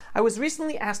I was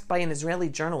recently asked by an Israeli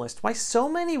journalist why so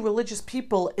many religious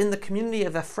people in the community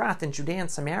of Efrat in Judea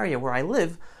and Samaria, where I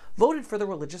live, voted for the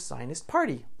Religious Zionist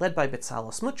Party, led by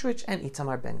Bezalel Smotrich and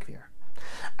Itamar Ben-Gvir.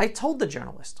 I told the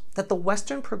journalist that the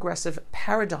Western progressive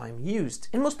paradigm used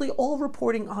in mostly all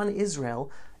reporting on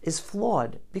Israel is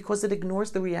flawed because it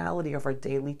ignores the reality of our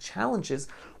daily challenges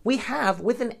we have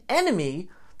with an enemy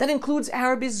that includes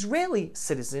Arab Israeli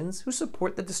citizens who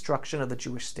support the destruction of the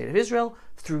Jewish state of Israel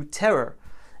through terror,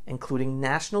 including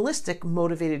nationalistic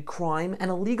motivated crime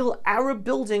and illegal Arab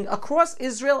building across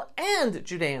Israel and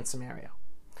Judea and Samaria.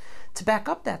 To back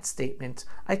up that statement,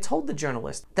 I told the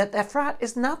journalist that Efrat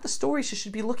is not the story she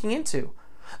should be looking into.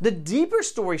 The deeper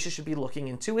story she should be looking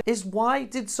into is why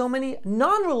did so many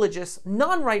non-religious,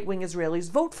 non-right-wing Israelis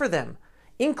vote for them,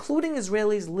 including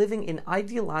Israelis living in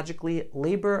ideologically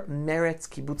labor meretz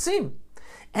kibbutzim.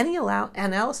 Any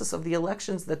analysis of the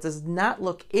elections that does not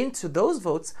look into those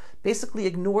votes basically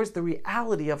ignores the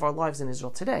reality of our lives in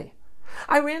Israel today.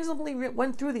 I randomly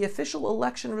went through the official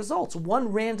election results, one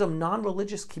random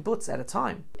non-religious kibbutz at a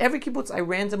time. Every kibbutz I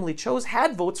randomly chose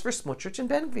had votes for Smotrich and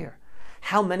Ben-Gvir.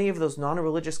 How many of those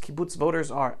non-religious kibbutz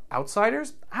voters are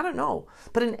outsiders? I don't know.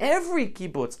 But in every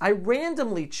kibbutz I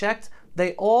randomly checked,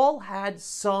 they all had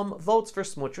some votes for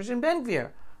Smotrich and Ben-Gvir.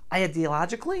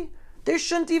 Ideologically, there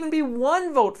shouldn't even be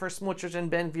one vote for Smotrich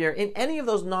and Ben-Gvir in any of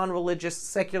those non-religious,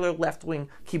 secular left-wing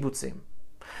kibbutzim.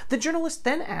 The journalist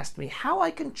then asked me how I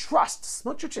can trust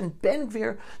Smotrich and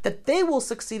Ben-Gvir that they will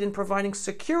succeed in providing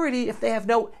security if they have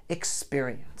no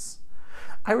experience.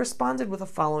 I responded with the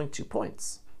following 2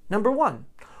 points. Number one,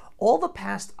 all the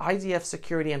past IDF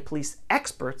security and police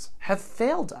experts have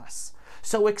failed us.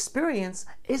 So experience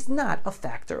is not a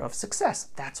factor of success.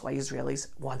 That's why Israelis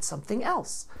want something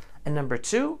else. And number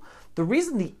two, the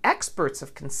reason the experts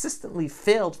have consistently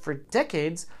failed for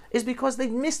decades is because they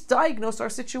misdiagnose our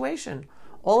situation.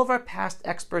 All of our past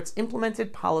experts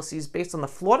implemented policies based on the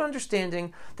flawed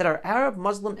understanding that our Arab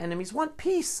Muslim enemies want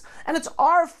peace, and it's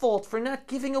our fault for not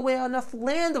giving away enough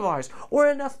land of ours, or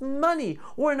enough money,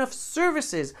 or enough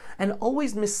services, and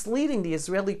always misleading the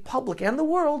Israeli public and the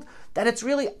world that it's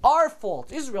really our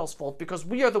fault, Israel's fault, because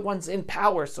we are the ones in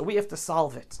power, so we have to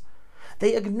solve it.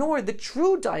 They ignored the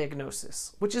true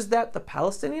diagnosis, which is that the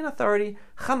Palestinian Authority,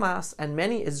 Hamas, and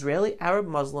many Israeli Arab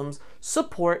Muslims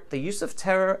support the use of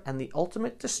terror and the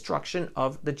ultimate destruction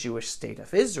of the Jewish state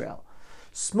of Israel.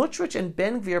 Smotrich and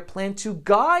Ben-Gvir plan to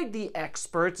guide the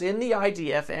experts in the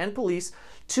IDF and police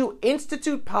to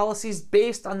institute policies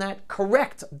based on that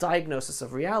correct diagnosis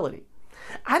of reality.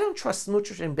 I don't trust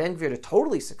Smotrich and Ben-Gvir to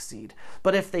totally succeed,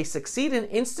 but if they succeed in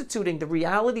instituting the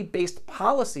reality-based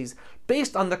policies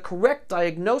based on the correct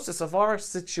diagnosis of our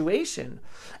situation,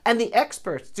 and the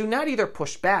experts do not either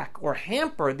push back or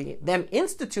hamper them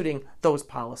instituting those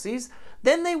policies,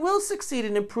 then they will succeed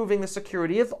in improving the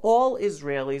security of all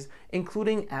Israelis,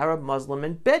 including Arab, Muslim,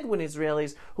 and Bedouin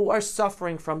Israelis who are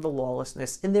suffering from the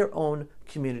lawlessness in their own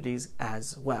communities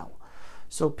as well.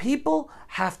 So people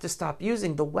have to stop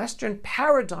using the Western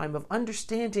paradigm of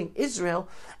understanding Israel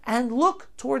and look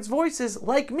towards voices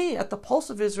like me at the Pulse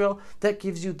of Israel that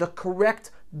gives you the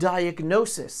correct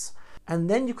diagnosis. And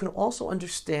then you can also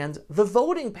understand the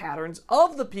voting patterns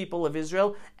of the people of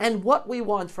Israel and what we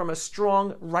want from a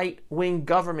strong right-wing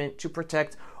government to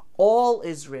protect all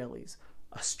Israelis.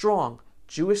 A strong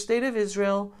Jewish state of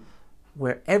Israel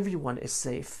where everyone is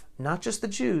safe, not just the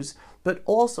Jews, but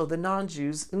also the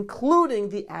non-Jews, including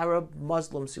the Arab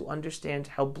Muslims who understand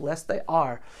how blessed they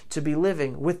are to be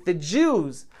living with the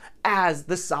Jews as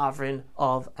the sovereign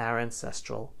of our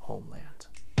ancestral homeland.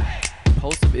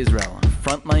 Pulse of Israel,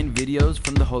 frontline videos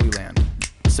from the Holy Land.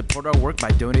 Support our work by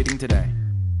donating today.